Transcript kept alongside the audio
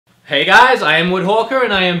Hey guys, I am Woodhawker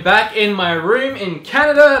and I am back in my room in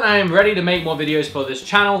Canada and I am ready to make more videos for this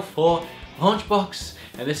channel for LaunchBox.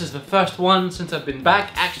 And this is the first one since I've been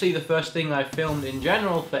back, actually the first thing I've filmed in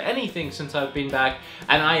general for anything since I've been back.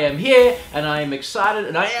 And I am here and I am excited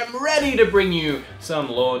and I am ready to bring you some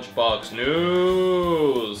LaunchBox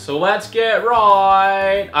news. So let's get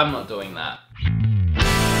right. I'm not doing that.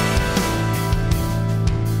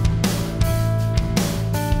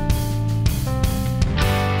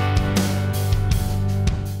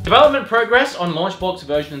 Development progress on LaunchBox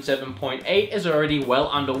version 7.8 is already well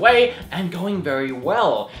underway and going very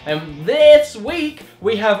well. And this week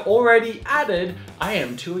we have already added, I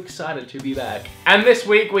am too excited to be back. And this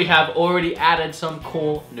week we have already added some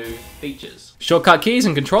cool new features. Shortcut keys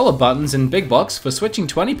and controller buttons in Big Box for switching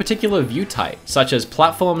to any particular view type, such as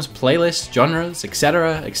platforms, playlists, genres,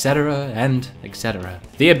 etc, and etc.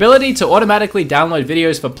 The ability to automatically download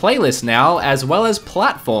videos for playlists now, as well as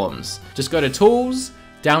platforms. Just go to Tools,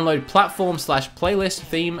 download platform/playlist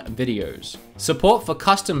theme videos. Support for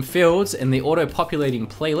custom fields in the auto-populating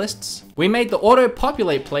playlists. We made the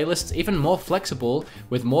auto-populate playlists even more flexible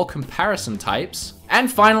with more comparison types.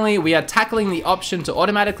 And finally, we are tackling the option to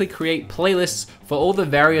automatically create playlists for all the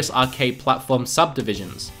various arcade platform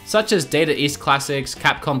subdivisions, such as Data East Classics,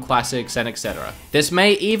 Capcom Classics, and etc. This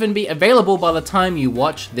may even be available by the time you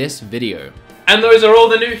watch this video. And those are all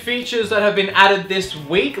the new features that have been added this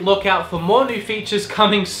week. Look out for more new features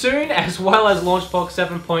coming soon, as well as LaunchBox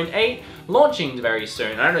 7.8 launching very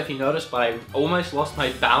soon. I don't know if you noticed, but I almost lost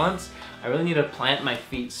my balance. I really need to plant my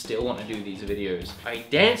feet still when I do these videos. I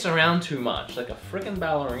dance around too much, like a freaking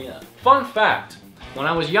ballerina. Fun fact, when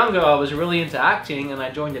I was younger, I was really into acting, and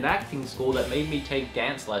I joined an acting school that made me take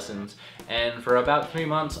dance lessons. And for about 3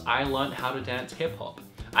 months, I learned how to dance hip-hop.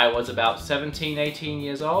 I was about 17, 18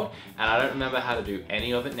 years old, and I don't remember how to do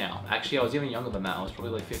any of it now. Actually, I was even younger than that. I was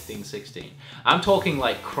probably like 15, 16. I'm talking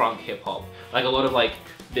like crunk hip hop, like a lot of like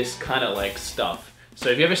this kind of like stuff. So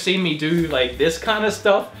if you ever seen me do like this kind of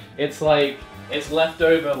stuff, it's like, it's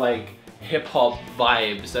leftover like hip hop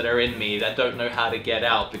vibes that are in me that don't know how to get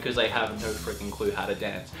out because I have no freaking clue how to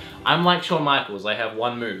dance. I'm like Shawn Michaels, I have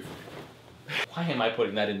one move. Why am I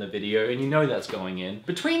putting that in the video? And you know that's going in.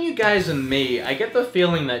 Between you guys and me, I get the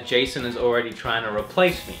feeling that Jason is already trying to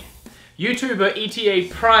replace me. YouTuber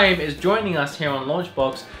ETA Prime is joining us here on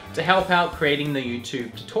LaunchBox to help out creating the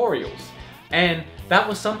YouTube tutorials. And that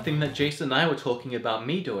was something that Jason and I were talking about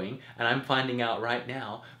me doing, and I'm finding out right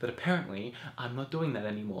now that apparently I'm not doing that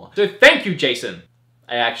anymore. So thank you, Jason!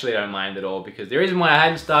 I actually don't mind at all, because the reason why I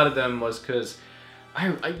hadn't started them was because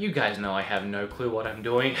you guys know I have no clue what I'm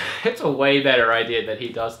doing. It's a way better idea that he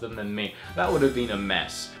does them than me. That would have been a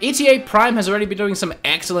mess. ETA Prime has already been doing some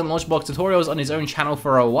excellent LaunchBox tutorials on his own channel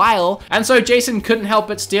for a while, and so Jason couldn't help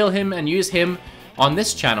but steal him and use him on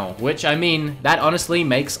this channel, which, I mean, that honestly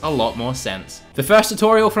makes a lot more sense. The first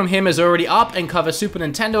tutorial from him is already up and covers Super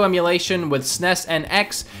Nintendo emulation with SNES and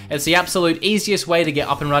X. It's the absolute easiest way to get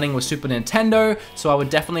up and running with Super Nintendo, so I would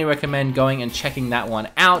definitely recommend going and checking that one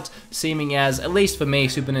out, seeming as, at least for me,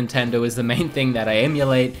 Super Nintendo is the main thing that I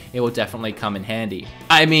emulate. It will definitely come in handy.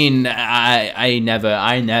 I mean, I never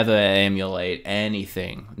emulate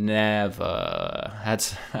anything. Never.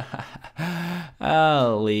 That's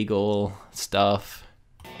illegal stuff.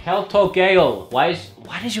 Keltoigael. Why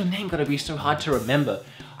does your name gotta be so hard to remember?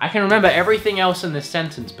 I can remember everything else in this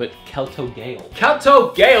sentence, but Keltoigael.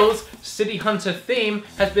 Keltoigael's CityHunter theme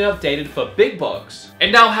has been updated for Big Box.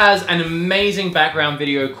 It now has an amazing background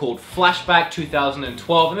video called Flashback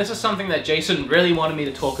 2012, and this is something that Jason really wanted me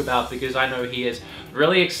to talk about because I know he is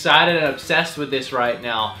really excited and obsessed with this right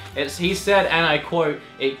now. He said, and I quote,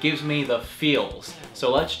 "It gives me the feels."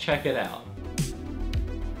 So let's check it out.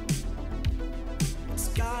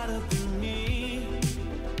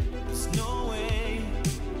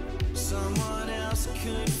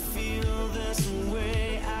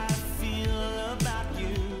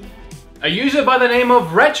 A user by the name of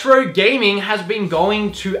RetroGaming has been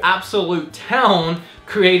going to absolute town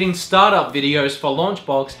creating startup videos for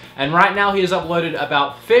LaunchBox, and right now he has uploaded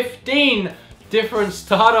about 15 different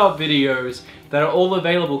startup videos that are all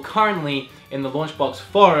available currently in the LaunchBox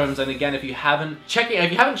forums. And again, if you haven't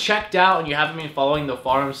checked out and you haven't been following the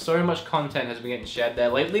forums, so much content has been getting shared there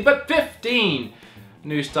lately, but 15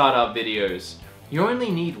 new startup videos. You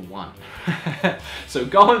only need one. So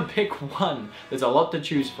go and pick one. There's a lot to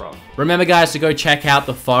choose from. Remember guys to go check out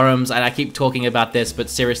the forums, and I keep talking about this, but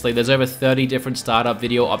seriously, there's over 30 different startup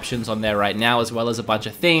video options on there right now, as well as a bunch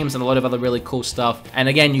of themes and a lot of other really cool stuff. And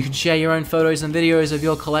again, you can share your own photos and videos of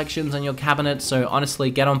your collections and your cabinets, so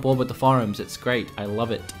honestly, get on board with the forums. It's great. I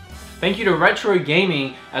love it. Thank you to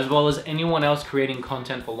RetroGaming, as well as anyone else creating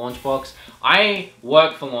content for LaunchBox. I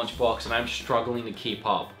work for LaunchBox and I'm struggling to keep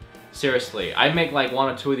up. Seriously, I make like 1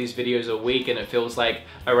 or 2 of these videos a week and it feels like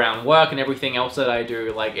around work and everything else that I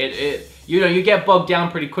do, like you know, you get bogged down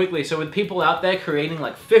pretty quickly. So with people out there creating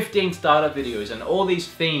like 15 startup videos and all these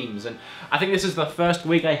themes, and I think this is the first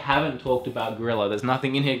week I haven't talked about Gorilla. There's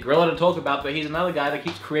nothing in here Gorilla to talk about, but he's another guy that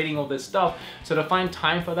keeps creating all this stuff. So to find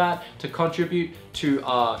time for that, to contribute to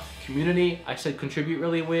our community, I said contribute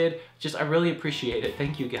really weird, just I really appreciate it.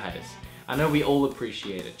 Thank you guys. I know we all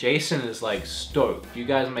appreciate it. Jason is like stoked. You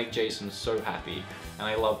guys make Jason so happy, and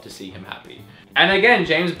I love to see him happy. And again,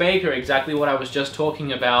 James Baker, exactly what I was just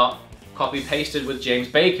talking about, copy pasted with James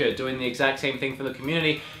Baker, doing the exact same thing for the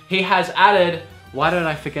community. He has added, why did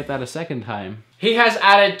I forget that a second time? He has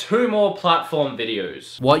added 2 more platform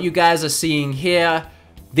videos. What you guys are seeing here,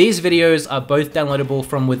 these videos are both downloadable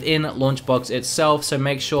from within LaunchBox itself, so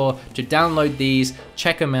make sure to download these,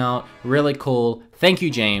 check them out, really cool. Thank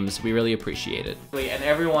you, James, we really appreciate it. And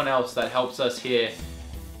everyone else that helps us here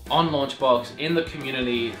on LaunchBox, in the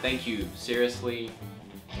community, thank you, seriously,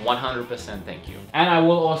 100% thank you. And I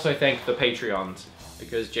will also thank the Patreons,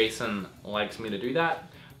 because Jason likes me to do that.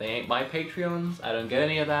 They ain't my Patreons, I don't get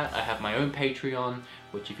any of that. I have my own Patreon,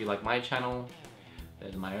 which if you like my channel,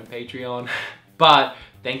 there's my own Patreon. But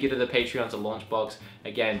thank you to the Patreons at LaunchBox.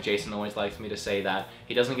 Again, Jason always likes me to say that.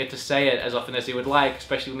 He doesn't get to say it as often as he would like,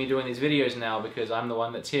 especially with me doing these videos now, because I'm the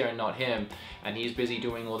one that's here and not him. And he's busy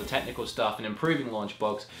doing all the technical stuff and improving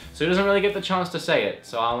LaunchBox, so he doesn't really get the chance to say it.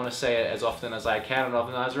 So I want to say it as often as I can and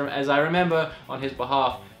often as I remember on his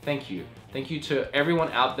behalf. Thank you. Thank you to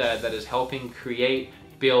everyone out there that is helping create,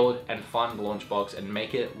 build, and fund LaunchBox and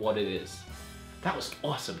make it what it is. That was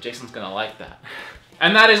awesome. Jason's gonna like that.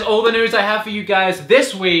 And that is all the news I have for you guys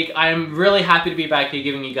this week. I am really happy to be back here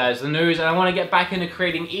giving you guys the news, and I want to get back into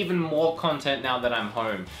creating even more content now that I'm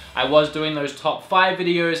home. I was doing those top 5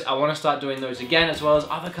 videos. I want to start doing those again, as well as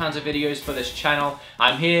other kinds of videos for this channel.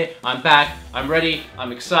 I'm here, I'm back, I'm ready,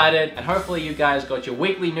 I'm excited, and hopefully you guys got your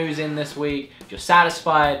weekly news in this week. You're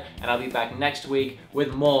satisfied, and I'll be back next week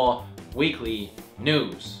with more weekly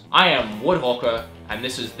news. I am Woodhawker, and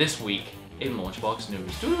this is This Week in LaunchBox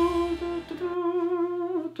News.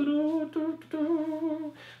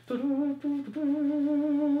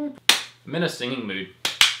 I'm in a singing mood,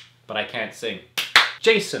 but I can't sing.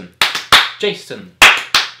 Jason, Jason,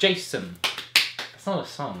 Jason. That's not a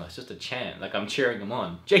song, that's just a chant, like I'm cheering him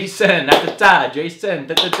on. Jason, da-da-da, Jason,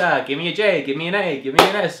 da-da-da, give me a J, give me an A, give me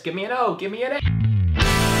an S, give me an O, give me an A.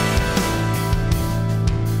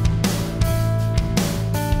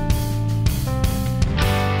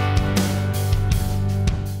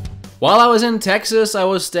 While I was in Texas, I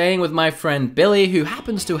was staying with my friend Billy, who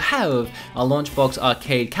happens to have a LaunchBox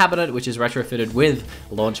arcade cabinet, which is retrofitted with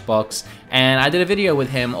LaunchBox. And I did a video with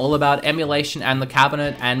him all about emulation and the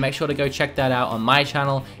cabinet, and make sure to go check that out on my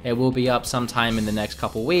channel. It will be up sometime in the next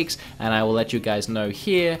couple weeks, and I will let you guys know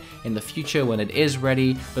here in the future when it is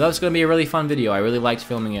ready. But that's going to be a really fun video. I really liked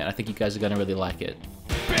filming it. I think you guys are going to really like it.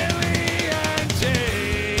 Billy and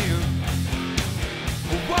Jane,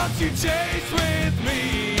 won't you chase with me?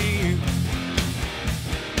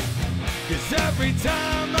 'Cause every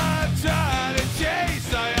time I try to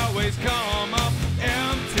chase, I always come up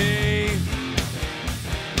empty.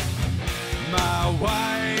 My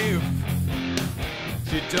wife,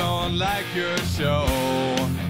 she don't like your show.